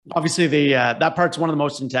Obviously, the that part's one of the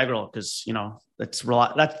most integral because that's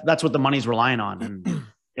what the money's relying on. And at the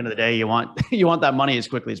end of the day, you want you want that money as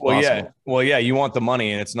quickly as possible. Yeah, you want the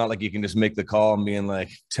money, and it's not like you can just make the call and being like,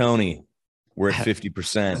 Tony, we're at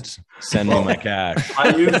 50%. Send me my cash.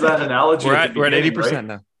 I use that analogy. We're at 80% right?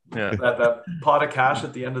 now. Yeah, that pot of cash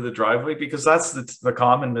at the end of the driveway, because that's the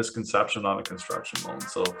common misconception on a construction loan.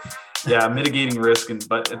 So yeah, mitigating risk,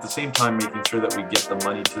 but at the same time making sure that we get the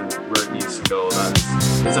money to where it needs to go.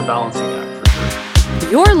 It's a balancing act for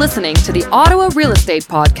sure. You're listening to the Ottawa Real Estate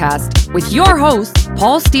Podcast with your hosts,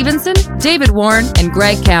 Paul Stevenson, David Warren, and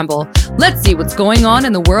Greg Campbell. Let's see what's going on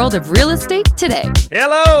in the world of real estate today.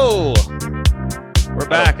 Hello! We're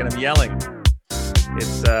back, and I'm yelling.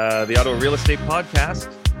 It's the Ottawa Real Estate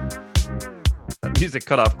Podcast. That music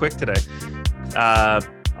cut off quick today.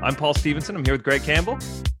 I'm Paul Stevenson. I'm here with Greg Campbell.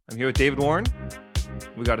 I'm here with David Warren.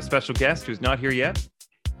 We got a special guest who's not here yet,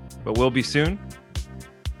 but will be soon.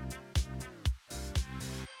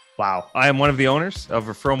 Wow. I am one of the owners of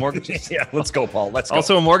Referral Mortgages. Yeah, let's go, Paul. Let's go.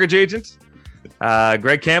 Also a mortgage agent.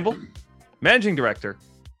 Greg Campbell, managing director,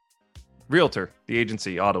 realtor, the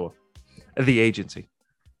agency, Ottawa.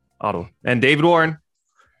 And David Warren,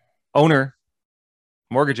 owner,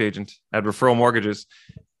 mortgage agent at Referral Mortgages.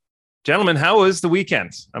 Gentlemen, how was the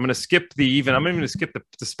weekend? I'm going to skip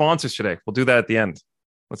the sponsors today. We'll do that at the end.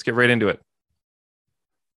 Let's get right into it.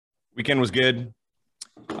 Weekend was good.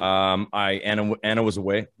 Anna was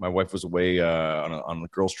away. My wife was away on the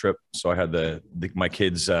girls' trip, so I had my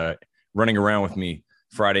kids running around with me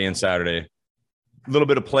Friday and Saturday. A little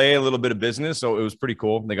bit of play, a little bit of business, so it was pretty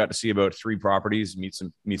cool. They got to see about 3 properties, meet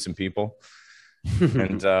some people,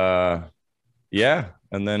 and yeah,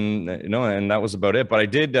 and then and that was about it. But I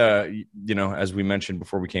did, as we mentioned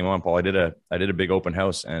before we came on, Paul, I did a big open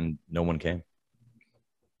house, and no one came.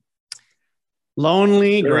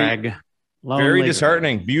 Lonely, Greg. Very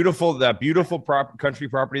disheartening. That beautiful country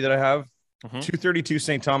property that I have, 232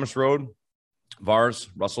 St. Thomas Road, Vars,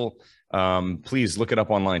 Russell. Please look it up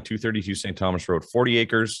online. 232 St. Thomas Road, 40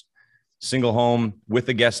 acres, single home with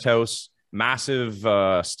a guest house, massive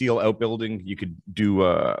steel outbuilding. You could do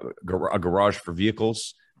a garage for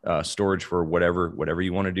vehicles, storage for whatever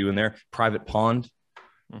you want to do in there. Private pond,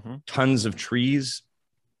 tons of trees.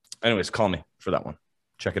 Anyways, call me for that one.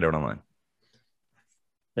 Check it out online.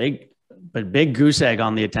 Big goose egg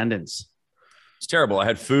on the attendance. It's terrible. I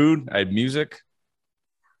had food. I had music.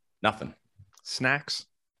 Nothing. Snacks.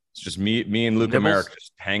 It's just me and Luke America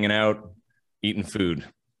just hanging out, eating food.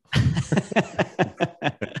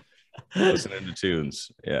 Listening to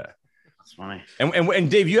tunes. Yeah. That's funny.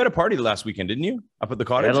 And Dave, you had a party last weekend, didn't you? Up at the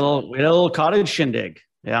cottage? We had a little cottage shindig.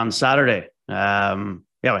 Yeah, on Saturday. We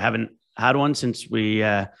haven't had one since we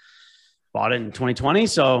bought it in 2020.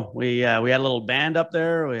 So we had a little band up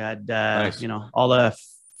there. We had nice. all the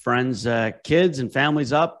friends, kids and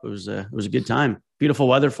families up. It was a good time. Beautiful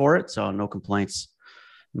weather for it, so no complaints.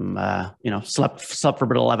 Slept for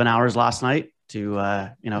about 11 hours last night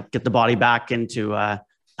to get the body back into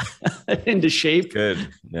shape. Good.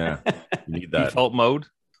 Yeah. You need that. Default mode.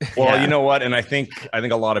 Well, Yeah. You know what? And I think a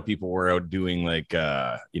lot of people were out doing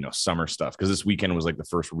summer stuff, because this weekend was like the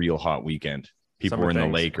first real hot weekend. People were in the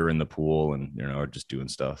lake or in the pool and, are just doing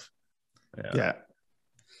stuff. Yeah.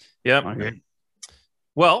 Yep. Okay.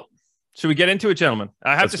 Well, should we get into it, gentlemen?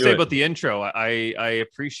 I have Let's to do say it. about the intro, I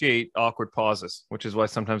appreciate awkward pauses, which is why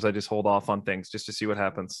sometimes I just hold off on things just to see what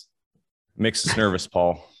happens. Makes us nervous,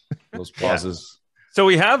 Paul. Those pauses. So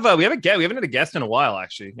we have a guest. We haven't had a guest in a while,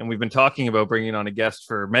 actually, and we've been talking about bringing on a guest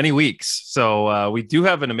for many weeks. So we do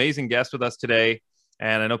have an amazing guest with us today,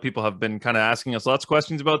 and I know people have been kind of asking us lots of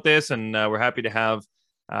questions about this, and we're happy to have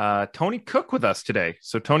Tony Cook with us today.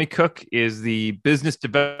 So Tony Cook is the business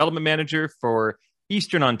development manager for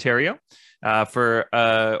Eastern Ontario for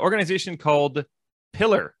an organization called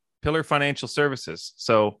Pillar Financial Services.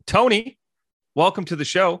 So Tony, welcome to the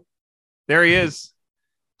show. There he is,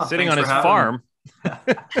 sitting on his farm.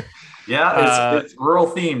 Yeah, it's rural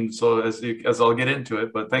themed, so as I'll get into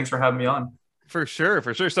it, but thanks for having me on. For sure.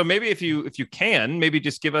 So maybe if you can, maybe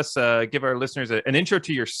just give our listeners an intro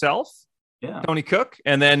to yourself, Tony Cook,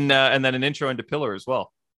 and then an intro into Pillar as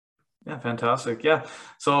well. Yeah, fantastic. Yeah.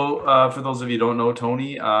 So for those of you who don't know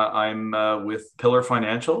Tony, I'm with Pillar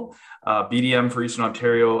Financial, BDM for Eastern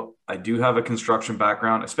Ontario. I do have a construction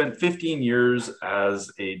background. I spent 15 years as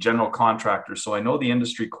a general contractor, so I know the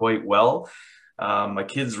industry quite well. My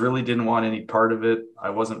kids really didn't want any part of it. I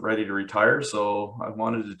wasn't ready to retire, so I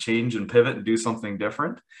wanted to change and pivot and do something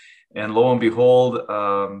different. And lo and behold,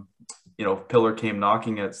 Pillar came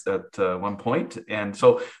knocking at one point. And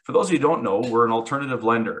so for those of you who don't know, we're an alternative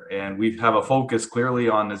lender, and we have a focus clearly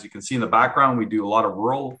on, as you can see in the background, we do a lot of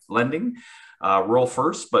rural lending, rural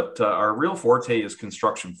first, but our real forte is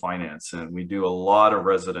construction finance, and we do a lot of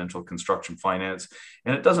residential construction finance.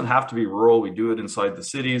 And it doesn't have to be rural. We do it inside the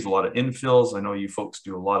cities, a lot of infills. I know you folks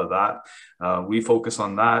do a lot of that. We focus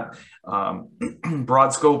on that.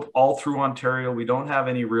 Broad scope all through Ontario. We don't have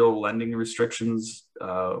any real lending restrictions,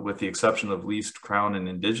 with the exception of leased, Crown, and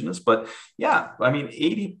Indigenous. But yeah, I mean,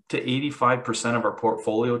 80 to 85% of our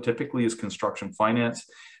portfolio typically is construction finance.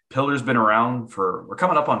 Pillar's been around we're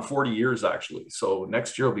coming up on 40 years, actually. So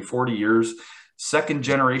next year will be 40 years. Second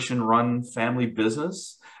generation run family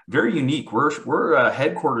business. Very unique. We're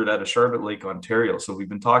headquartered out of Charlotte Lake, Ontario. So we've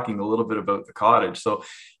been talking a little bit about the cottage. So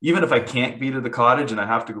even if I can't be to the cottage and I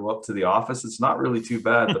have to go up to the office, it's not really too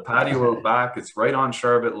bad. The patio out back, it's right on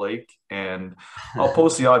Charlotte Lake. And I'll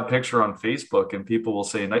post the odd picture on Facebook, and people will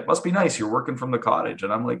say, "It must be nice. You're working from the cottage."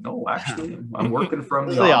 And I'm like, "No, actually, I'm working from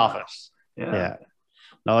the office." Yeah.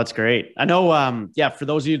 No, that's great. I know, for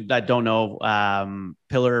those of you that don't know,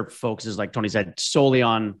 Pillar focuses, like Tony said, solely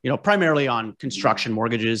on, primarily on construction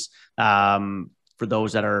mortgages. For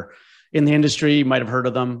those that are in the industry, you might have heard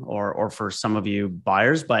of them, or for some of you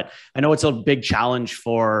buyers. But I know it's a big challenge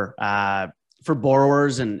for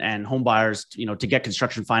borrowers and home buyers, to get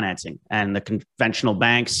construction financing, and the conventional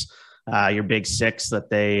banks, your big six,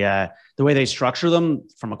 that the way they structure them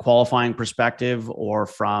from a qualifying perspective or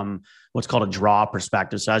from what's called a draw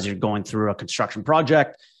perspective. So as you're going through a construction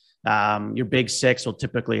project, your big six will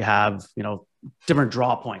typically have, different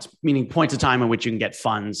draw points, meaning points of time in which you can get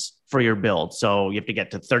funds for your build. So you have to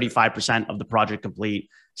get to 35% of the project complete,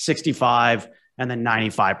 65, and then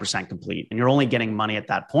 95% complete. And you're only getting money at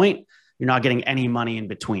that point. You're not getting any money in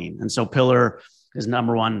between. And so Pillar is,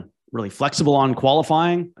 number one, really flexible on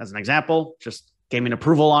qualifying. As an example, just gave me an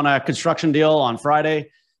approval on a construction deal on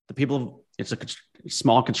Friday. It's a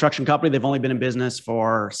small construction company. They've only been in business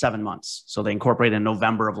for 7 months. So they incorporated in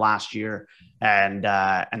November of last year, and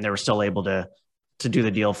they were still able to do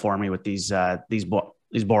the deal for me with these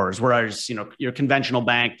borrowers. Whereas, your conventional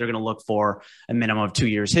bank, they're going to look for a minimum of 2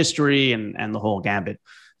 years history and the whole gambit.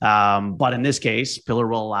 But in this case, Pillar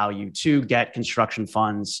will allow you to get construction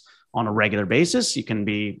funds on a regular basis. You can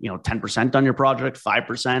be, 10% on your project,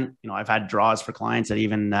 5%. I've had draws for clients at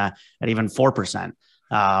even 4%.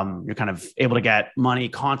 You're kind of able to get money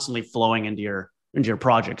constantly flowing into your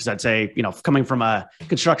project. Because I'd say, coming from a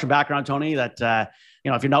construction background, Tony, that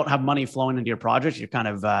if you don't have money flowing into your project, you're kind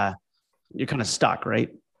of stuck, right?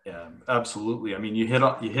 Yeah, absolutely. I mean, you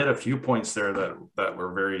hit a few points there that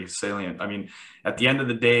were very salient. I mean, at the end of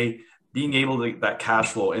the day, being able to that cash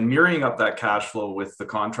flow and mirroring up that cash flow with the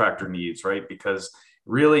contractor needs, right? Because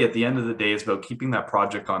really, at the end of the day, it's about keeping that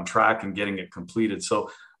project on track and getting it completed.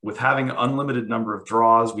 So with having an unlimited number of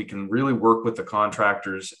draws, we can really work with the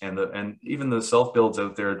contractors and even the self builds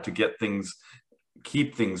out there to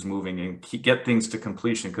keep things moving and get things to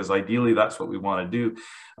completion, because ideally that's what we want to do.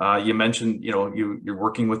 You mentioned, you're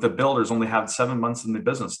working with the builders, only have 7 months in the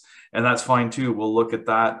business, and that's fine too. We'll look at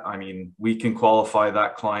that. I mean, we can qualify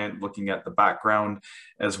that client looking at the background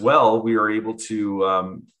as well. We are able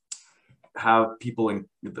to have people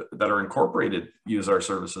that are incorporated use our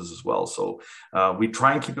services as well. So we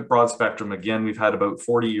try and keep it broad spectrum. Again, we've had about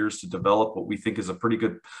 40 years to develop what we think is a pretty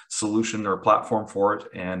good solution or platform for it.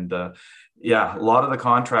 And a lot of the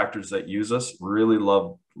contractors that use us really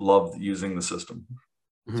love using the system.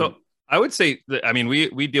 So I would say that, I mean,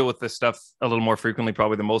 we deal with this stuff a little more frequently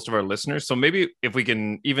probably than most of our listeners. So maybe if we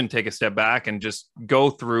can even take a step back and just go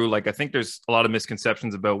through, I think there's a lot of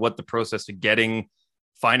misconceptions about what the process to getting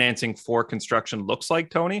financing for construction looks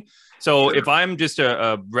like, Tony. So if I'm just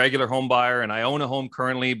a regular home buyer and I own a home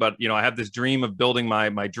currently, but I have this dream of building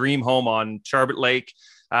my dream home on Charlotte Lake,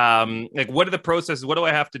 what are the processes? What do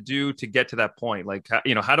I have to do to get to that point?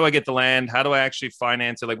 How do I get the land? How do I actually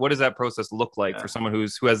finance it? What does that process look like for someone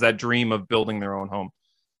who has that dream of building their own home?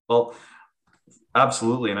 Well,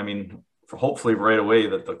 absolutely. And I mean, hopefully right away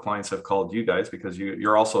that the clients have called you guys, because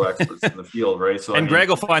you're also experts in the field, right? So Greg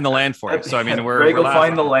will find the land for it. So I mean, Greg will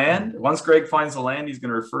find the land. Once Greg finds the land, he's going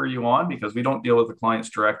to refer you on, because we don't deal with the clients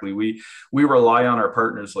directly. We rely on our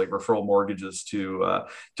partners like Referral Mortgages to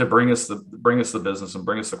bring us the business and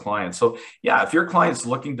bring us the clients. So yeah, if your client's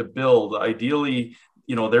looking to build, ideally,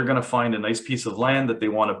 they're going to find a nice piece of land that they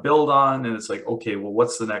want to build on. And it's like, okay, well,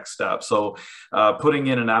 what's the next step? So putting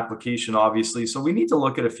in an application, obviously. So we need to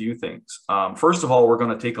look at a few things. First of all, we're going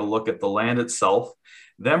to take a look at the land itself.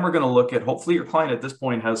 Then we're going to look at, hopefully your client at this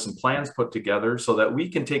point has some plans put together so that we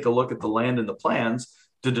can take a look at the land and the plans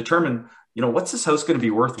to determine, what's this house going to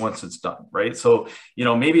be worth once it's done, right? So,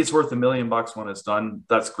 maybe it's worth $1 million when it's done.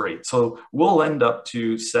 That's great. So we'll end up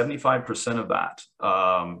to 75%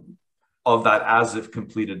 of that as if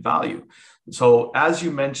completed value. So as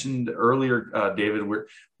you mentioned earlier, David, we're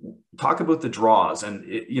talk about the draws, and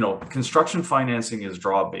construction financing is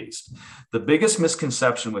draw based. The biggest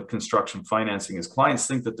misconception with construction financing is clients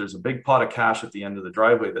think that there's a big pot of cash at the end of the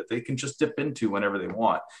driveway that they can just dip into whenever they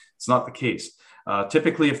want. It's not the case.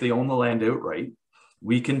 Typically, if they own the land outright,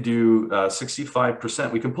 we can do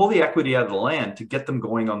 65%. We can pull the equity out of the land to get them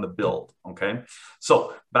going on the build, okay?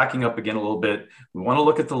 So backing up again a little bit, we wanna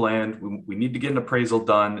look at the land. We need to get an appraisal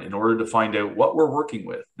done in order to find out what we're working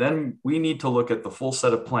with. Then we need to look at the full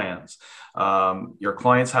set of plans. Your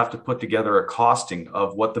clients have to put together a costing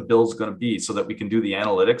of what the build's gonna be so that we can do the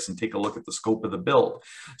analytics and take a look at the scope of the build.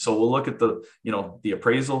 So we'll look at the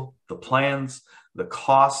appraisal, the plans, the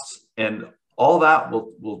costs, and all that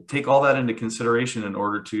we'll take all that into consideration in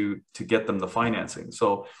order to get them the financing.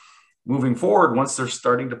 So moving forward, once they're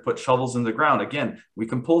starting to put shovels in the ground, again, we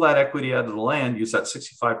can pull that equity out of the land, use that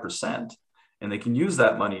 65%, and they can use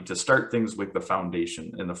that money to start things with the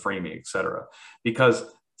foundation and the framing, et cetera. Because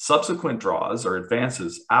subsequent draws or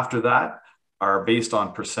advances after that are based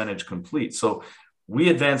on percentage complete. So we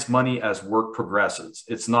advance money as work progresses.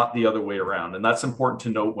 It's not the other way around. And that's important to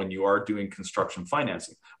note when you are doing construction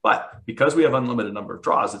financing. But because we have unlimited number of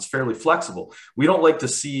draws, it's fairly flexible. We don't like to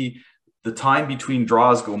see the time between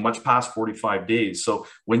draws go much past 45 days. So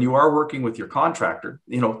when you are working with your contractor,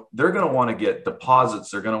 they're going to want to get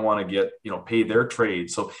deposits. They're going to want to get, pay their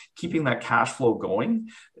trade. So keeping that cash flow going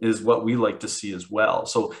is what we like to see as well.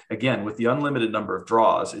 So again, with the unlimited number of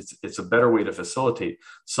draws, it's a better way to facilitate.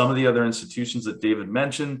 Some of the other institutions that David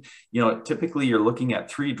mentioned, typically you're looking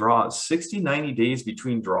at 3 draws. 60, 90 days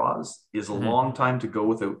between draws is a long time to go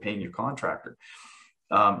without paying your contractor.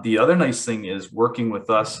 The other nice thing is working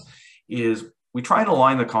with us is we try and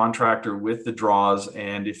align the contractor with the draws.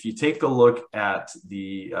 And if you take a look at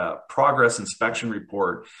the progress inspection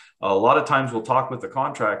report, a lot of times we'll talk with the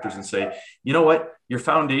contractors and say, you know what, your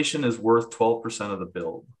foundation is worth 12% of the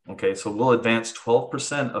build. Okay, so we'll advance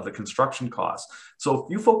 12% of the construction costs. So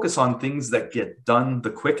if you focus on things that get done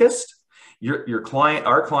the quickest, your client,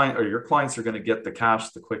 our client, or your clients are going to get the cash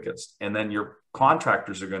the quickest, and then your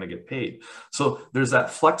contractors are going to get paid. So there's that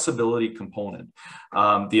flexibility component.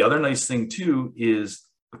 The other nice thing too is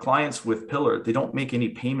the clients with Pillar, they don't make any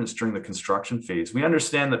payments during the construction phase. We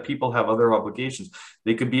understand that people have other obligations.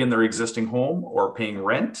 They could be in their existing home or paying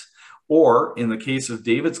rent, or in the case of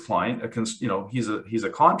David's client, he's a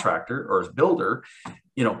contractor or a builder.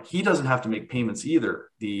 He doesn't have to make payments either.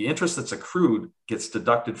 The interest that's accrued gets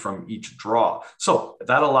deducted from each draw. So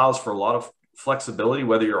that allows for a lot of flexibility,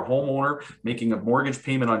 whether you're a homeowner making a mortgage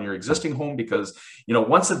payment on your existing home, because,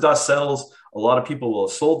 once the dust settles, a lot of people will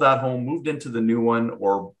have sold that home, moved into the new one,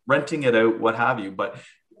 or renting it out, what have you. But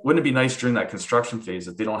wouldn't it be nice during that construction phase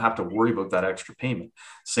that they don't have to worry about that extra payment?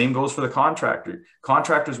 Same goes for the contractor.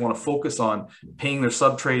 Contractors want to focus on paying their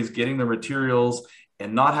sub-trades, getting their materials,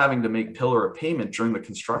 and not having to make Pillar a payment during the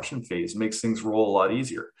construction phase. Makes things roll a lot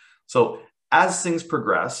easier. So as things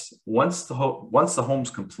progress, once the home's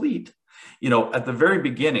complete, at the very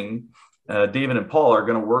beginning, David and Paul are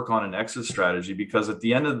going to work on an exit strategy, because at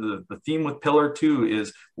the end of the theme with Pillar 2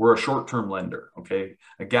 is we're a short-term lender, okay,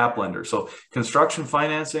 a gap lender. So construction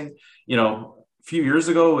financing, a few years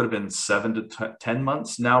ago, it would have been 7 to 10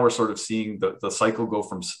 months. Now we're sort of seeing the cycle go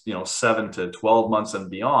from 7 to 12 months and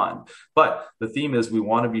beyond. But the theme is we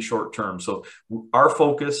want to be short-term. So our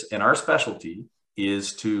focus and our specialty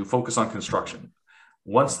is to focus on construction.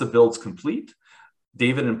 Once the build's complete,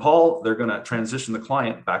 David and Paul, they're going to transition the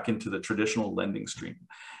client back into the traditional lending stream.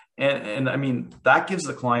 And I mean, that gives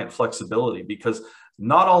the client flexibility, because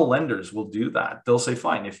not all lenders will do that. They'll say,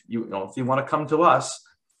 fine, if you want to come to us,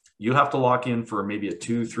 you have to lock in for maybe a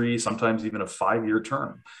 2, 3, sometimes even a 5-year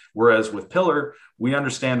term. Whereas with Pillar, we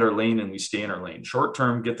understand our lane and we stay in our lane. Short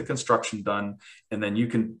term, get the construction done, and then you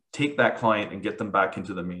can take that client and get them back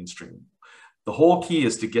into the mainstream. The whole key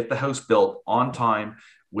is to get the house built on time,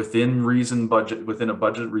 within reason, budget, within a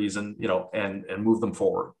budget reason, and move them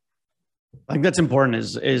forward. I think that's important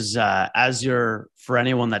is as you're, for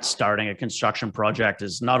anyone that's starting a construction project,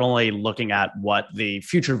 is not only looking at what the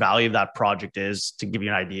future value of that project is to give you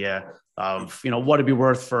an idea of, what it'd be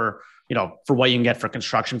worth for what you can get for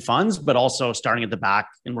construction funds, but also starting at the back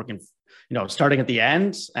and working, starting at the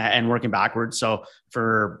end and working backwards. So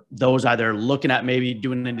for those either looking at maybe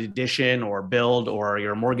doing an addition or build, or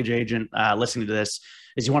you're a mortgage agent listening to this,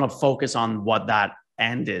 is you want to focus on what that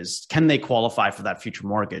end is, can they qualify for that future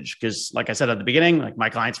mortgage? Because like I said at the beginning, like my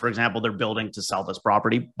clients, for example, they're building to sell this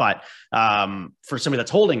property, but for somebody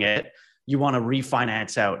that's holding it, you want to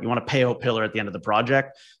refinance out, you want to pay out pillar at the end of the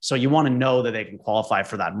project. So you want to know that they can qualify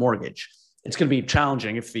for that mortgage. It's going to be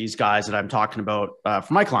challenging if these guys that I'm talking about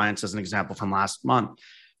for my clients, as an example from last month,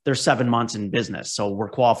 they're 7 months in business. So we're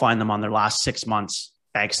qualifying them on their last 6 months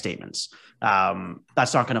bank statements.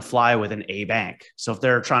 That's not going to fly with an A bank. So if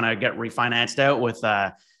they're trying to get refinanced out with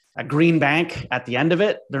a green bank at the end of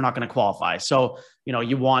it, they're not going to qualify. So,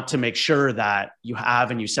 you want to make sure that you have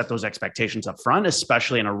and you set those expectations up front,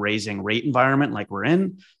 especially in a raising rate environment like we're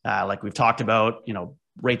in, like we've talked about,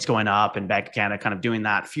 rates going up and Bank of Canada kind of doing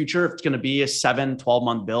that future. If it's going to be a 7-12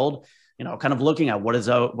 month build, kind of looking at what does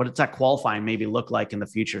that qualifying maybe look like in the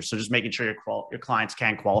future. So just making sure your clients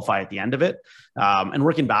can qualify at the end of it, and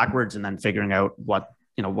working backwards and then figuring out what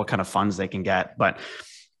kind of funds they can get. But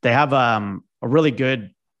they have a really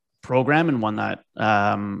good program, and one that,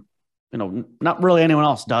 not really anyone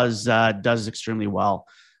else does extremely well.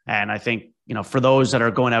 And I think, for those that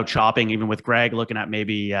are going out shopping, even with Greg, looking at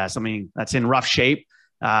maybe something that's in rough shape,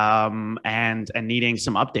 and needing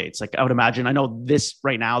some updates. Like I would imagine, I know this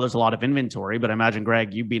right now, there's a lot of inventory, but I imagine,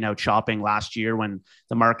 Greg, you've been out shopping last year when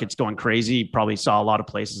the market's going crazy. You probably saw a lot of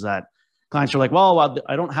places that clients are like, well,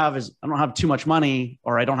 I don't have too much money,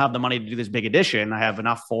 or I don't have the money to do this big addition. I have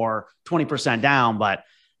enough for 20% down, but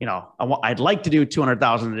I'd like to do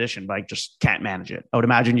 200,000 addition, but I just can't manage it. I would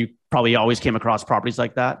imagine you probably always came across properties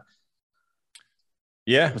like that.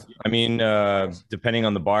 Yeah. I mean, depending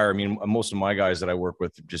on the buyer, I mean, most of my guys that I work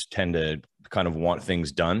with just tend to kind of want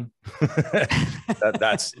things done.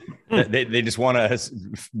 They just want to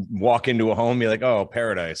walk into a home and be like, oh,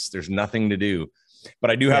 paradise, there's nothing to do. But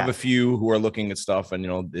I do have a few who are looking at stuff, and,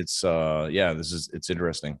 it's it's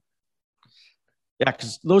interesting. Yeah.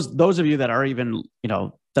 Cause those of you that are even,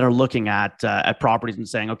 that are looking at properties and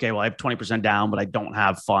saying, okay, well, I have 20% down, but I don't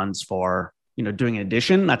have funds for, doing an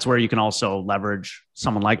addition. That's where you can also leverage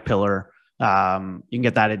someone like Pillar. You can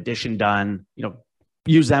get that addition done,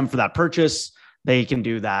 use them for that purchase. They can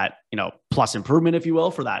do that, plus improvement, if you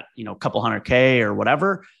will, for that, couple $100K or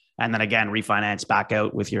whatever. And then again, refinance back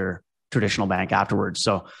out with your traditional bank afterwards.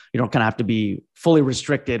 So you don't kind of have to be fully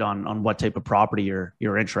restricted on what type of property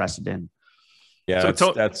you're interested in. Yeah,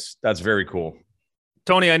 that's very cool.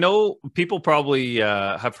 Tony, I know people probably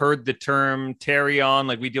have heard the term Tarion.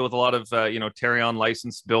 Like we deal with a lot of, Tarion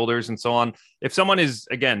licensed builders and so on. If someone is,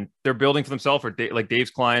 again, they're building for themselves, or like Dave's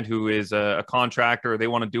client who is a contractor, they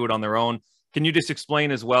want to do it on their own. Can you just explain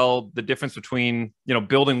as well the difference between,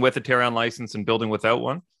 building with a Tarion license and building without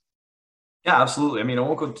one? Yeah, absolutely. I mean, I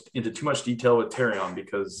won't go into too much detail with Tarion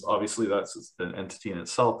because obviously that's an entity in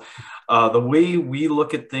itself. The way we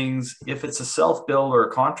look at things, if it's a self-build or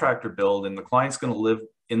a contractor build and the client's going to live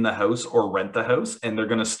in the house or rent the house and they're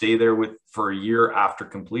going to stay there for a year after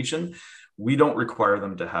completion, we don't require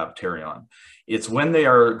them to have Tarion. It's when they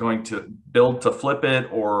are going to build to flip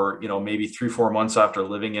it, or maybe 3-4 months after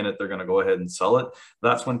living in it, they're going to go ahead and sell it.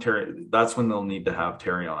 That's when they'll need to have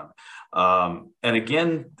Tarion. And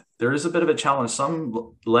again, there is a bit of a challenge.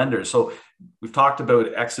 Some lenders, so we've talked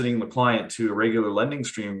about exiting the client to a regular lending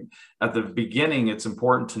stream. At the beginning, it's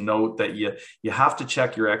important to note that you have to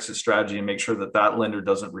check your exit strategy and make sure that lender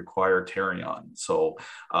doesn't require Tarion. So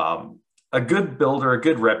a good builder, a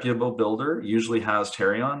good reputable builder usually has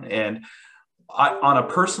Tarion. And on a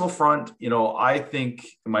personal front, I think,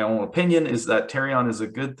 in my own opinion, is that Tarion is a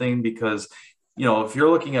good thing because, if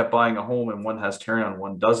you're looking at buying a home and one has Tarion,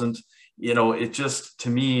 one doesn't, it just, to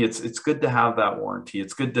me, it's good to have that warranty.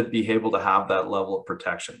 It's good to be able to have that level of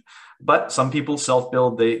protection. But some people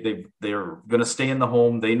self-build, they're going to stay in the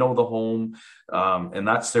home. They know the home, and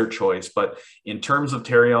that's their choice. But in terms of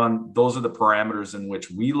Tarion, those are the parameters in which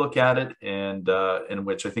we look at it, and in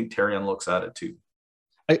which I think Tarion looks at it too.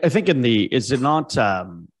 I think is it not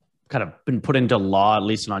kind of been put into law, at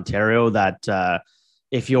least in Ontario, that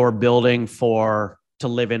if you're building to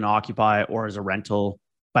live in, occupy, or as a rental,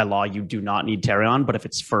 by law, you do not need Tarion, but if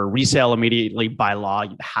it's for resale immediately, by law,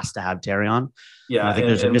 it has to have Tarion. Yeah, and I think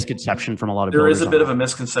there's a misconception from a lot of builders. There is a bit of a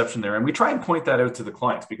misconception there, and we try and point that out to the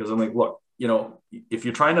clients because I'm like, look, if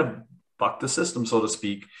you're trying to buck the system, so to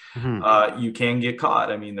speak, you can get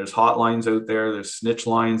caught. I mean, there's hotlines out there, there's snitch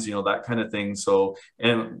lines, that kind of thing. So,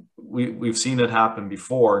 and we've seen it happen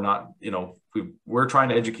before. We're trying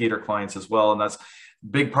to educate our clients as well, and that's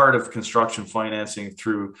big part of construction financing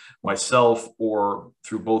through myself or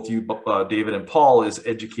through both you, David and Paul, is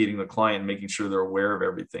educating the client, making sure they're aware of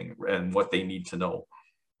everything and what they need to know.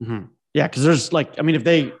 Mm-hmm. Yeah. Cause there's if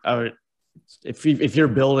they if you're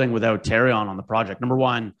building without Tarion on the project, number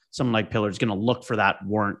one, someone like Pillar is going to look for that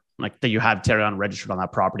warrant, like that you have Tarion registered on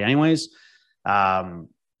that property anyways.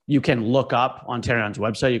 You can look up on Tarion's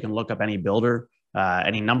website, you can look up any builder,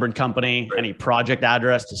 any numbered company, any project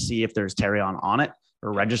address to see if there's Tarion on it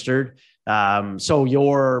or registered. So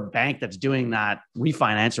your bank that's doing that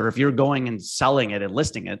refinance, or if you're going and selling it and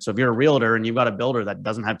listing it. So if you're a realtor and you've got a builder that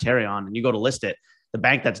doesn't have Tarion and you go to list it, the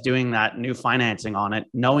bank that's doing that new financing on it,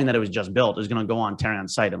 knowing that it was just built, is going to go on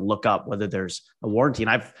Tarion's site and look up whether there's a warranty. And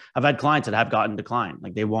I've had clients that have gotten declined.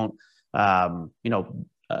 Like they won't,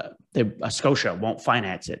 Scotia won't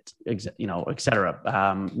finance it, et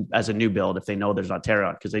cetera, as a new build if they know there's not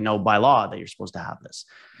Tarion, because they know by law that you're supposed to have this.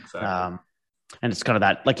 Exactly. And it's kind of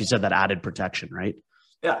that, like you said, that added protection, right?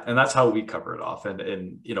 Yeah, and that's how we cover it off.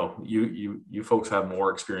 And you folks have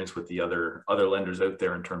more experience with the other lenders out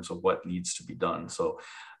there in terms of what needs to be done. So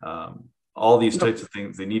all these types of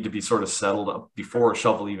things, they need to be sort of settled up before a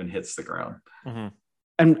shovel even hits the ground. Mm-hmm.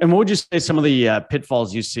 And what would you say some of the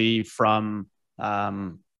pitfalls you see from,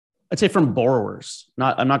 I'd say from borrowers?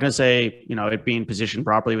 I'm not going to say, it being positioned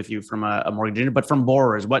properly with you from a mortgage agent, but from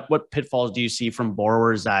borrowers, what pitfalls do you see from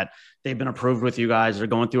borrowers that they've been approved with you guys, they're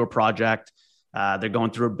going through a project, they're going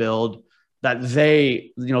through a build, that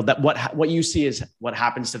they, that what you see is what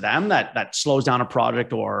happens to them that slows down a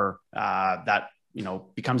project, or that,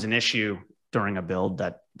 becomes an issue during a build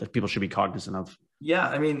that people should be cognizant of? Yeah.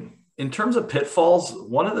 I mean, in terms of pitfalls,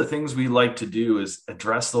 one of the things we like to do is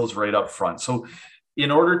address those right up front. So in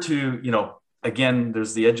order to, again,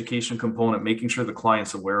 there's the education component, making sure the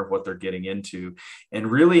client's aware of what they're getting into, and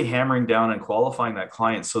really hammering down and qualifying that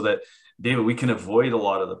client so that, David, we can avoid a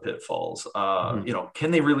lot of the pitfalls.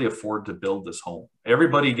 Can they really afford to build this home?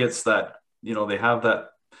 Everybody gets that, they have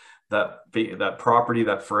that property,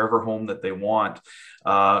 that forever home that they want.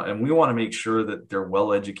 And we want to make sure that they're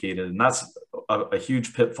well educated. And that's a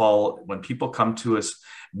huge pitfall when people come to us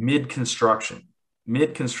mid-construction,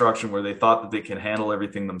 where they thought that they can handle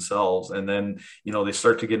everything themselves. And then, they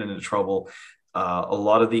start to get into trouble. A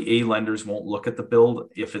lot of the A lenders won't look at the build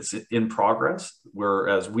if it's in progress,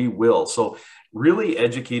 whereas we will. So really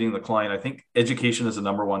educating the client, I think education is the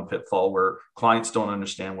number one pitfall where clients don't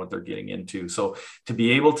understand what they're getting into. So to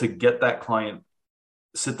be able to get that client,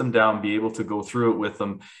 sit them down, be able to go through it with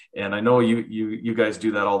them. And I know you guys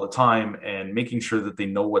do that all the time, and making sure that they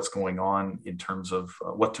know what's going on in terms of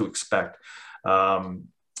what to expect.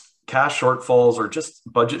 Cash shortfalls or just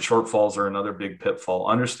budget shortfalls are another big pitfall,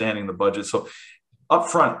 understanding the budget. So up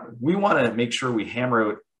front, we want to make sure we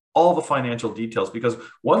hammer out all the financial details, because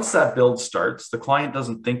once that build starts, the client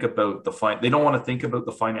doesn't think about they don't want to think about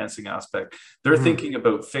the financing aspect. They're thinking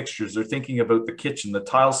about fixtures. They're thinking about the kitchen, the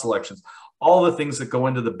tile selections, all the things that go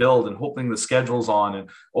into the build, and hoping the schedule's on, and,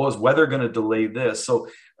 is weather going to delay this? So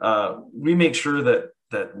we make sure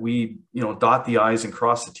that we, dot the I's and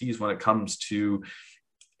cross the T's when it comes to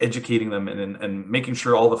educating them and making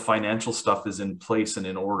sure all the financial stuff is in place and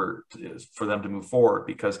in order for them to move forward.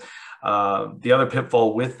 Because the other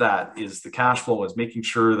pitfall with that is the cash flow, is making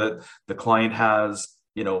sure that the client has,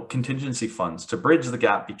 contingency funds to bridge the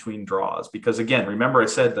gap between draws. Because again, remember I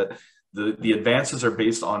said that the advances are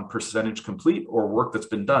based on percentage complete or work that's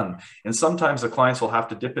been done. And sometimes the clients will have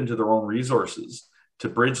to dip into their own resources to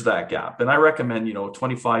bridge that gap. And I recommend,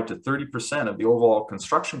 25 to 30% of the overall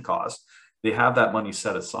construction cost, they have that money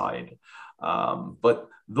set aside. But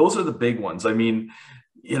those are the big ones. I mean,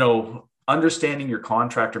 understanding your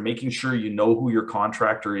contractor, making sure you know who your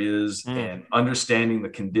contractor is, and understanding the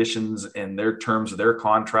conditions and their terms of their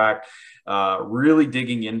contract, really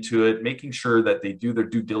digging into it, making sure that they do their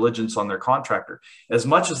due diligence on their contractor. As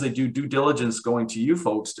much as they do due diligence going to you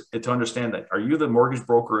folks to understand that, are you the mortgage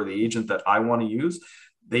broker or the agent that I want to use?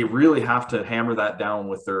 They really have to hammer that down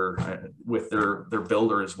with their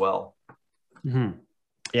builder as well. Mm-hmm.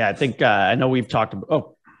 Yeah, I think I know we've talked about.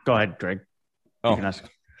 Oh, go ahead, Greg. Oh,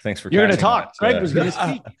 thanks for. You're going to talk. Greg was going to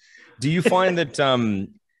speak. Do you find that,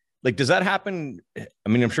 does that happen? I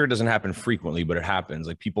mean, I'm sure it doesn't happen frequently, but it happens.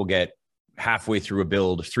 Like people get halfway through a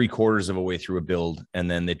build, 3/4 of a way through a build, and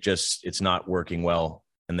then it's not working well,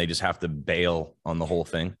 and they just have to bail on the whole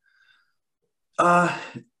thing.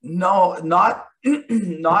 No, not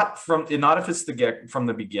if it's from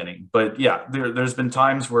the beginning, but yeah, there's been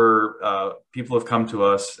times where people have come to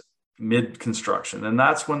us mid construction, and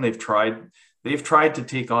that's when they've tried to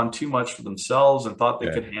take on too much for themselves and thought they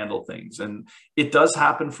could handle things. And it does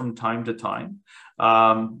happen from time to time.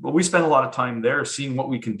 But we spend a lot of time there seeing what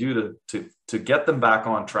we can do to get them back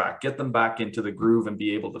on track, get them back into the groove and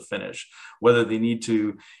be able to finish, whether they need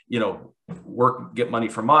to, get money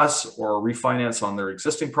from us or refinance on their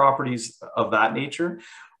existing properties of that nature,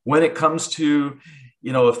 When it comes to,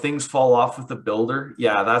 if things fall off with the builder,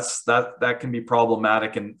 yeah, that can be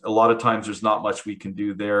problematic. And a lot of times there's not much we can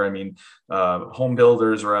do there. I mean, home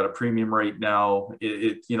builders are at a premium right now.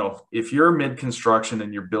 If you're mid construction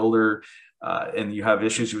and your builder, and you have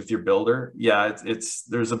issues with your builder, yeah,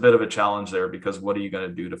 there's a bit of a challenge there, because what are you going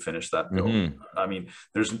to do to finish that build? Mm-hmm. I mean,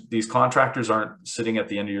 these contractors aren't sitting at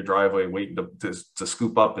the end of your driveway waiting to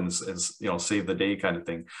scoop up and save the day kind of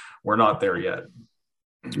thing. We're not there yet.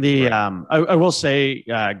 I will say,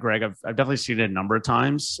 Greg, I've definitely seen it a number of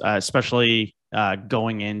times, especially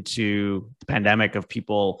going into the pandemic, of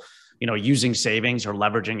people, using savings or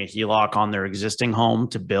leveraging a HELOC on their existing home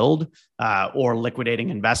to build, or liquidating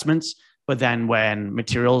investments. But then when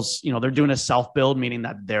materials, they're doing a self build, meaning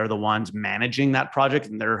that they're the ones managing that project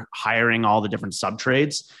and they're hiring all the different sub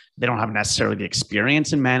trades. They don't have necessarily the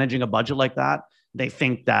experience in managing a budget like that. They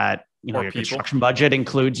think that, your construction budget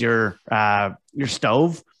includes your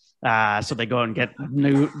stove. So they go and get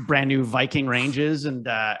brand new Viking ranges and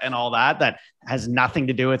all that has nothing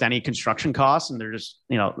to do with any construction costs. And they're just,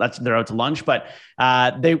 they're out to lunch, but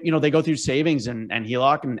they go through savings and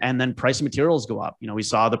HELOC, and then price of materials go up. We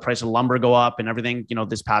saw the price of lumber go up and everything,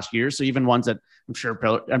 this past year. So even ones that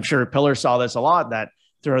I'm sure Pillar saw this a lot, that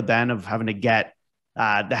through then of having to get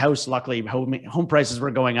the house, luckily home prices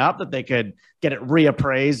were going up, that they could get it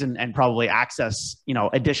reappraised and probably access,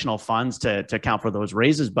 additional funds to account for those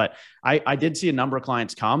raises. But I did see a number of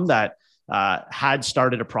clients come that had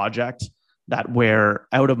started a project that were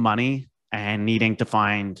out of money and needing to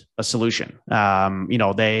find a solution. But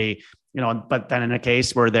then in a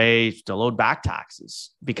case where they still owed back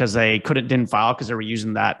taxes because they didn't file because they were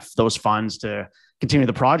using those funds to continue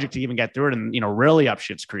the project to even get through it, and really up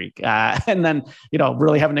shit's creek, and then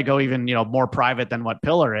really having to go even more private than what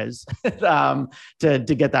Pillar is to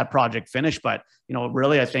get that project finished. But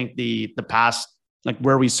really, I think the past, like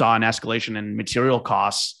where we saw an escalation in material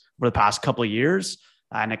costs over the past couple of years,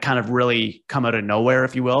 and it kind of really come out of nowhere,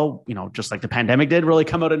 if you will, just like the pandemic did really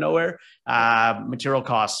come out of nowhere. Material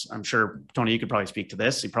costs, I'm sure, Tony, you could probably speak to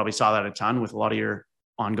this. You probably saw that a ton with a lot of your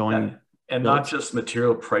ongoing and not just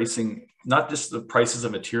material pricing, not just the prices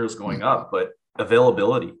of materials going up, but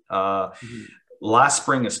availability. Last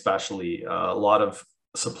spring, especially, a lot of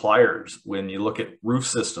suppliers, when you look at roof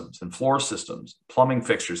systems and floor systems, plumbing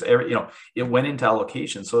fixtures, it went into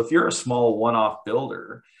allocation. So if you're a small one-off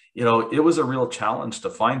builder, it was a real challenge to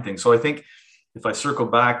find things. So I think if I circle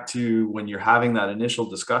back to when you're having that initial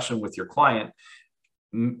discussion with your client,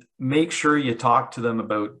 make sure you talk to them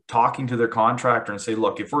about talking to their contractor and say,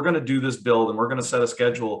 look, if we're going to do this build and we're going to set a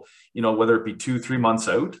schedule, whether it be 2-3 months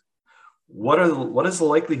out, what is the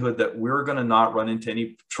likelihood that we're going to not run into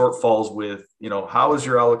any shortfalls with, how is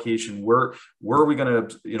your allocation? Where are we going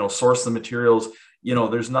to, source the materials?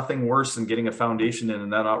 There's nothing worse than getting a foundation in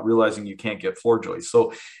and then not realizing you can't get floor joists.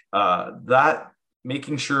 So that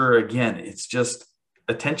making sure, again, it's just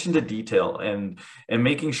attention to detail and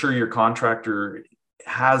making sure your contractor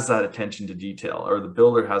has that attention to detail, or the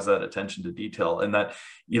builder has that attention to detail, and that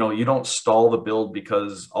you don't stall the build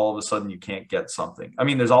because all of a sudden you can't get something. I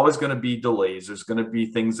mean, there's always going to be delays, there's going to be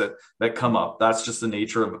things that come up. That's just the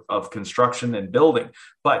nature of construction and building.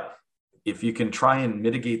 But if you can try and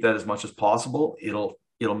mitigate that as much as possible, it'll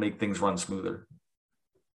make things run smoother.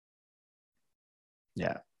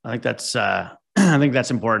 Yeah, I think that's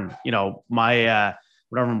important.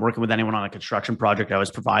 Whenever I'm working with anyone on a construction project, I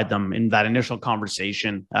always provide them in that initial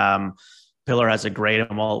conversation. Pillar has a great,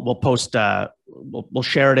 and we'll post, we'll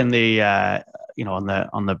share it in the, on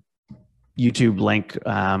the YouTube link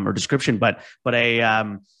or description, but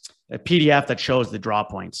a PDF that shows the draw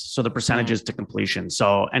points. So the percentages to completion.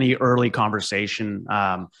 So any early conversation,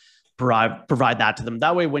 provide that to them.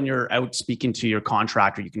 That way, when you're out speaking to your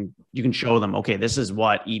contractor, you can show them, okay, this is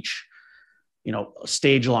what each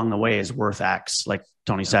stage along the way is worth X. Like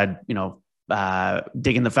Tony said,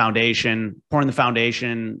 digging the foundation, pouring the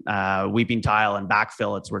foundation, weeping tile and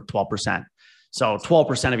backfill, it's worth 12%. So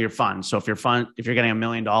 12% of your fund. So if you're getting $1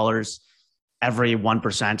 million, every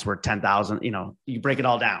 1% is worth 10,000, you break it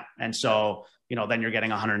all down. And so, then you're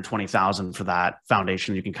getting 120,000 for that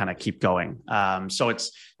foundation. You can kind of keep going. So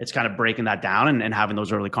it's kind of breaking that down and having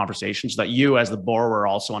those early conversations so that you as the borrower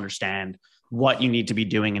also understand what you need to be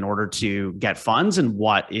doing in order to get funds and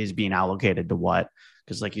what is being allocated to what.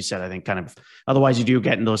 Because like you said, I think kind of otherwise you do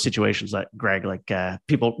get in those situations that Greg, like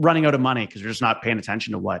people running out of money because they're just not paying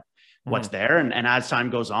attention to what's there. And as time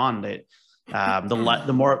goes on, that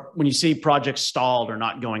the more when you see projects stalled or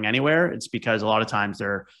not going anywhere, it's because a lot of times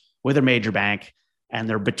they're with a major bank and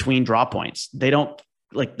they're between draw points. They don't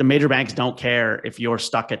like the major banks don't care if you're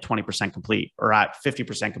stuck at 20% complete or at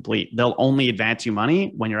 50% complete. They'll only advance you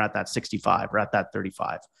money when you're at that 65 or at that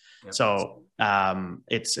 35. Yep. So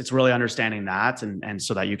it's really understanding that and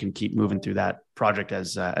so that you can keep moving through that project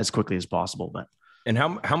as quickly as possible. But and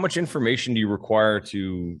how much information do you require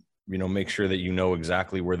to, make sure that you know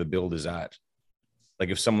exactly where the build is at? Like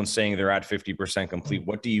if someone's saying they're at 50% complete,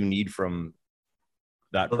 what do you need from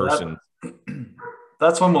that person?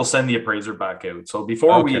 That's when we'll send the appraiser back out. So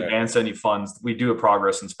before we advance any funds, we do a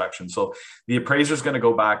progress inspection. So the appraiser is going to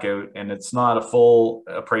go back out, and it's not a full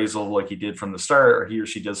appraisal like he did from the start, or he or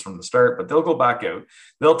she does from the start, but they'll go back out.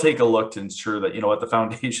 They'll take a look to ensure that, what the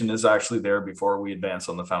foundation is actually there before we advance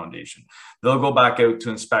on the foundation. They'll go back out to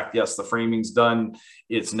inspect. Yes, the framing's done.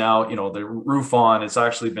 It's now, the roof on, it's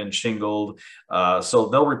actually been shingled. So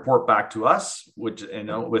they'll report back to us, which,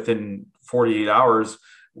 within 48 hours,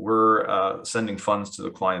 we're sending funds to the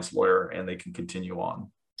client's lawyer and they can continue on.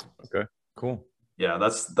 Okay, cool. Yeah,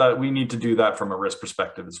 that's that. We need to do that from a risk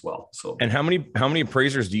perspective as well. So, and how many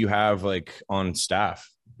appraisers do you have on staff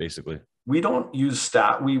basically? We don't use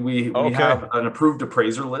staff. We have an approved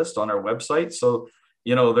appraiser list on our website. So,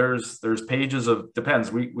 there's pages of,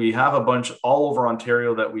 depends. We have a bunch all over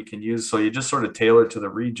Ontario that we can use. So you just sort of tailor to the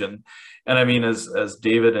region. And I mean, as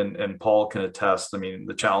David and Paul can attest, I mean,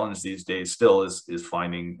 the challenge these days still is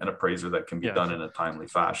finding an appraiser that can be done in a timely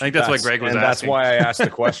fashion. I think that's why Greg was asking. That's why I asked the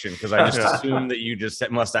question, because I just assumed that you just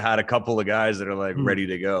must have had a couple of guys that are ready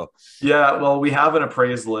to go. Yeah, well, we have an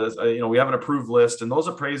appraised list. We have an approved list, and those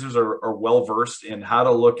appraisers are well versed in how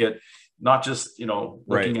to look at not just,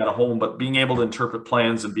 looking at a home, but being able to interpret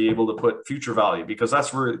plans and be able to put future value, because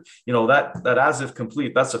that's where, that as if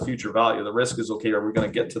complete, that's a future value. The risk is, okay, are we going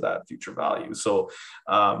to get to that future value? So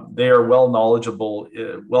they are well knowledgeable,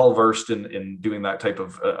 well versed in doing that type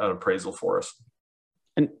of an appraisal for us.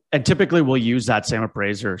 And typically we'll use that same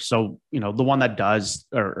appraiser. So, the one that does,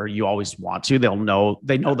 or you always want to, they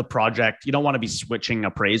know the project. You don't want to be switching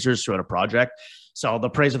appraisers throughout a project. So the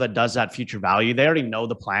appraiser that does that future value, they already know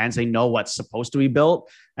the plans. They know what's supposed to be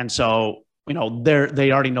built. And so,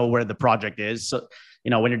 they already know where the project is. So,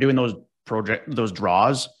 when you're doing those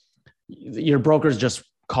draws, your broker's just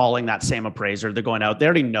calling that same appraiser. They're going out. They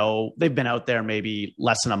already know, they've been out there maybe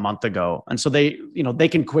less than a month ago. And so they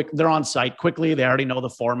can they're on site quickly. They already know the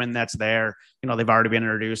foreman that's there. They've already been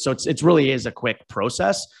introduced. So it's really is a quick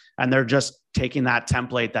process. And they're just taking that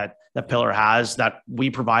template that Pillar has that we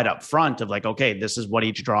provide up front of okay, this is what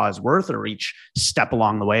each draw is worth, or each step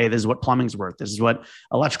along the way. This is what plumbing's worth. This is what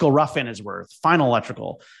electrical rough-in is worth, final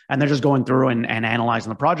electrical. And they're just going through and analyzing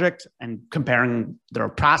the project and comparing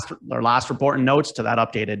their last report and notes to that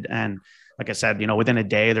updated. And like I said, within a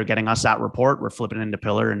day, they're getting us that report. We're flipping it into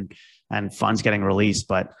Pillar and funds getting released.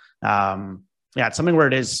 But it's something where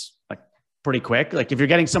it is pretty quick. If you're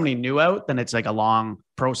getting somebody new out, then it's a long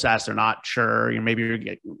process. They're not sure.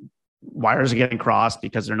 Wires are getting crossed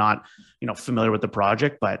because they're not, familiar with the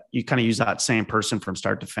project. But you kind of use that same person from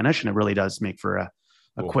start to finish, and it really does make for a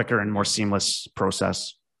quicker and more seamless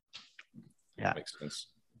process. Yeah, makes sense.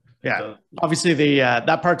 Yeah, obviously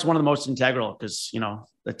that part's one of the most integral, because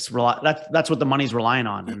that's what the money's relying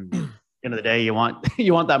on. And at the end of the day, you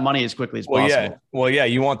want that money as quickly as possible. Yeah,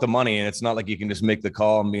 you want the money, and it's not like you can just make the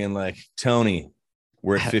call and being like, Tony,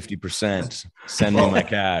 we're at 50%. Send me my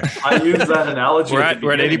cash. I use that analogy. We're at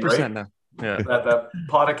 80% right? Now. Yeah, that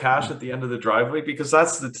pot of cash at the end of the driveway, because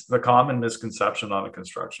that's the common misconception on a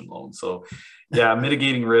construction loan. So, yeah,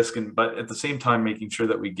 mitigating risk, but at the same time making sure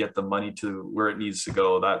that we get the money to where it needs to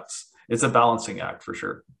go. It's a balancing act for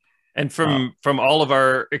sure. And from all of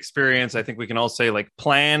our experience, I think we can all say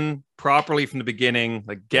plan properly from the beginning,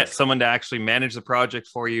 get someone to actually manage the project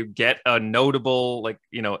for you, get a notable,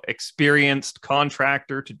 experienced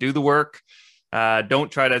contractor to do the work. Don't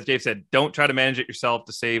try to, as Dave said, don't try to manage it yourself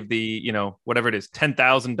to save the, whatever it is,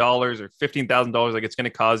 $10,000 or $15,000. It's going to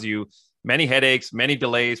cause you many headaches, many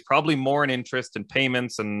delays, probably more in interest and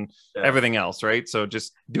payments and everything else. Right. So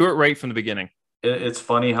just do it right from the beginning. It's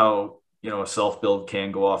funny how, a self-build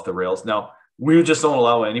can go off the rails. Now, we just don't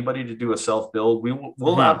allow anybody to do a self-build.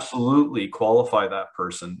 We'll absolutely qualify that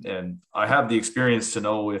person. And I have the experience to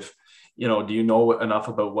know if, do you know enough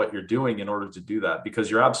about what you're doing in order to do that?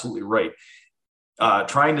 Because you're absolutely right.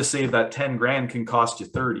 Trying to save that 10 grand can cost you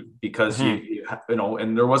 30, because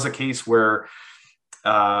and there was a case where,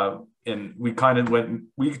 and we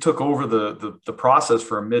took over the process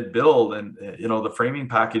for a mid build, and the framing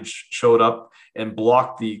package showed up and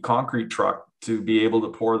blocked the concrete truck to be able to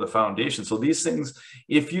pour the foundation. So these things,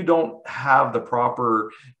 if you don't have the proper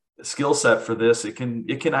skill set for this, it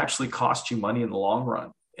can actually cost you money in the long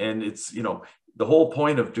run. And it's, the whole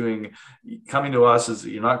point of coming to us is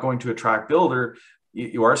you're not going to attract builder.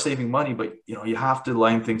 You are saving money, but you have to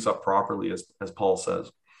line things up properly, as Paul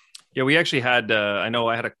says. Yeah, we actually had, I know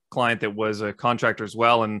I had a client that was a contractor as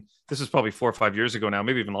well. And this was probably 4 or 5 years ago now,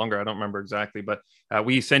 maybe even longer. I don't remember exactly, but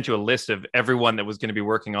we sent you a list of everyone that was going to be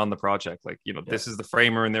working on the project. Like, this is the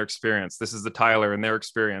framer and their experience. This is the tiler and their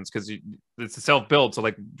experience, because it's a self-build. So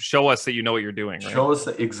like, show us that you know what you're doing. Right? Show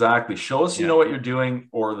us you know what you're doing,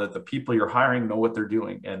 or that the people you're hiring know what they're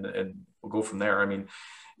doing. And we'll go from there. I mean,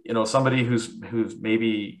 somebody who's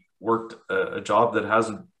maybe worked a job that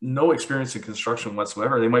has no experience in construction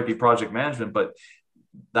whatsoever, they might be project management, but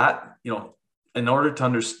that, in order to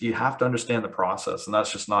understand, you have to understand the process, and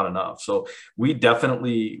that's just not enough. So we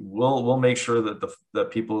definitely will make sure that the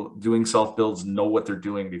people doing self builds know what they're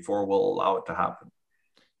doing before we'll allow it to happen.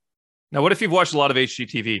 Now, what if you've watched a lot of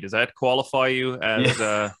HGTV? Does that qualify you as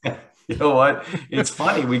You know what? It's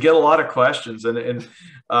funny. We get a lot of questions, and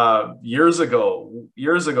years ago,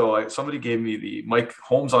 somebody gave me the Mike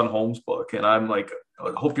Homes on Homes book, and I'm like,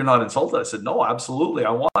 I hope you're not insulted. I said, no, absolutely. I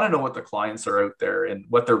want to know what the clients are out there and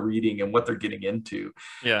what they're reading and what they're getting into.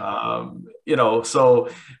 Yeah. So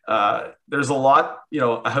there's a lot,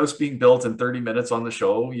 a house being built in 30 minutes on the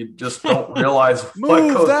show. You just don't realize the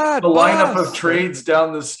lineup of trades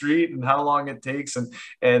down the street and how long it takes.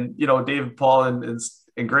 And David, Paul,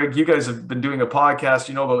 and Greg, you guys have been doing a podcast,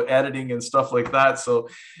 about editing and stuff like that. So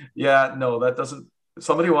yeah, no, that doesn't,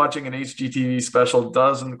 somebody watching an HGTV special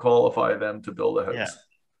doesn't qualify them to build a house.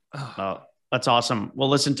 Yeah. That's awesome. Well,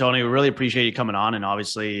 listen, Tony, we really appreciate you coming on, and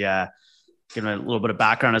obviously giving a little bit of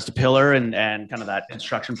background as to Pillar and kind of that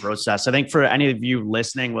construction process. I think for any of you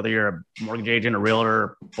listening, whether you're a mortgage agent, a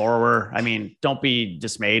realtor, borrower, I mean, don't be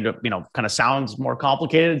dismayed. Kind of sounds more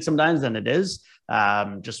complicated sometimes than it is.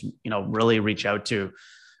 Just, really reach out to,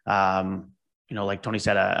 like Tony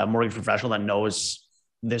said, a mortgage professional that knows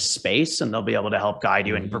this space, and they'll be able to help guide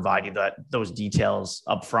you and provide you those details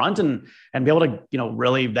up front, and be able to,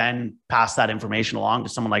 really then pass that information along to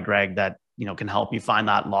someone like Greg that, can help you find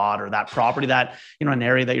that lot or that property that, an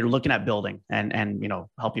area that you're looking at building, and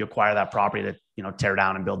help you acquire that property to, tear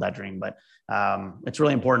down and build that dream. But it's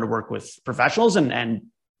really important to work with professionals and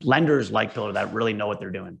lenders like Pillar that really know what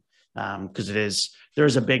they're doing. Because there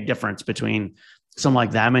is a big difference between someone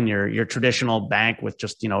like them and your traditional bank with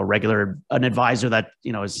just, an advisor that,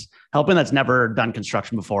 is helping, that's never done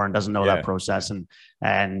construction before and doesn't know that process.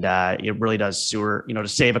 And it really does to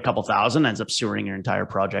save a couple thousand ends up sewering your entire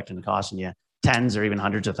project and costing you tens or even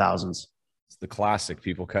hundreds of thousands. It's the classic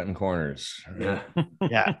people cutting corners. Yeah.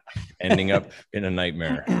 Yeah. Ending up in a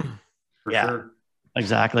nightmare. For sure.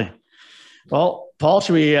 Exactly. Well, Paul,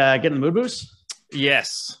 should we get in the mood boost?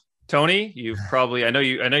 Yes. Tony, I know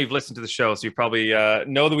you've listened to the show, so you probably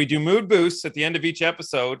know that we do mood boosts at the end of each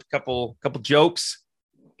episode. Couple jokes,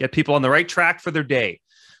 get people on the right track for their day.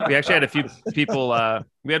 We actually had a few people.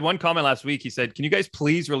 We had one comment last week. He said, "Can you guys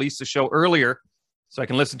please release the show earlier so I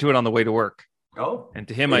can listen to it on the way to work?" Oh, and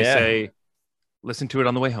to him, I say, "Listen to it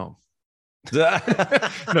on the way home."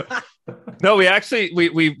 No, we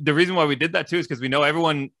the reason why we did that too is because we know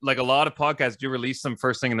everyone, like a lot of podcasts do release them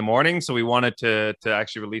first thing in the morning. So we wanted to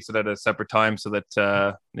actually release it at a separate time so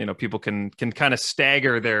that, people can kind of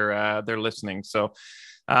stagger their listening. So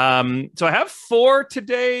I have 4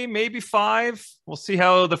 today, maybe 5. We'll see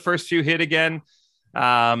how the first few hit again.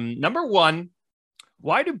 Number 1,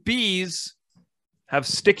 why do bees have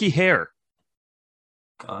sticky hair?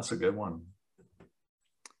 Oh, that's a good one.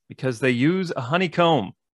 Because they use a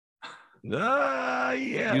honeycomb.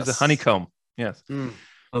 Yes. Use a honeycomb. Yes.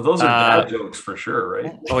 Well, those are bad jokes for sure,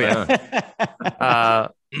 right? Oh, yeah.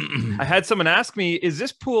 I had someone ask me, is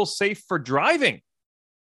this pool safe for driving?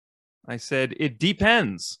 I said, it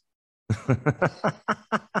depends. This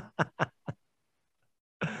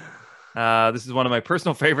is one of my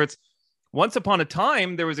personal favorites. Once upon a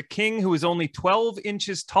time, there was a king who was only 12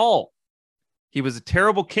 inches tall. He was a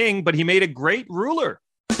terrible king, but he made a great ruler.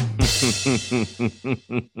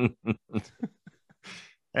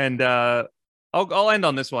 And I'll end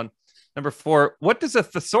on this one. Number 4, what does a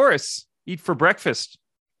thesaurus eat for breakfast?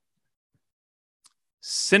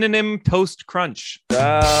 Synonym toast crunch.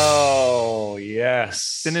 Oh, yes.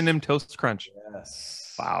 Synonym toast crunch.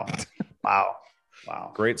 Yes. Wow.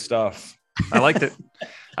 Great stuff. I liked it.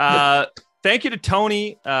 Thank you to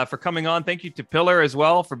Tony for coming on. Thank you to Pillar as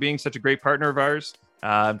well for being such a great partner of ours.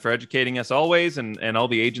 And for educating us always and all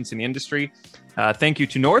the agents in the industry. Thank you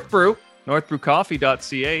to North Brew,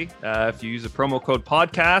 northbrewcoffee.ca. If you use a promo code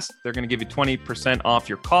podcast, they're going to give you 20% off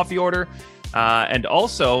your coffee order. And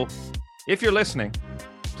also, if you're listening,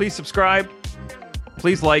 please subscribe,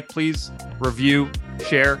 please like, please review,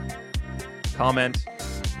 share. comment,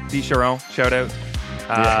 D. Charon, shout out.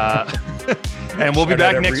 And we'll be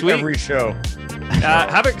back next week. Every show.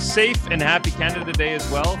 Have a safe and happy Canada Day as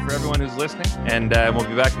well for everyone who's listening. And we'll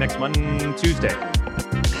be back next Tuesday.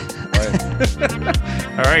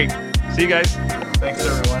 All right. See you guys. Thanks,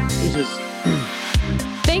 everyone.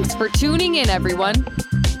 Thanks for tuning in, everyone.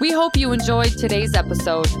 We hope you enjoyed today's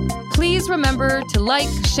episode. Please remember to like,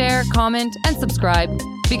 share, comment, and subscribe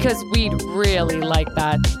because we'd really like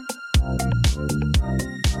that.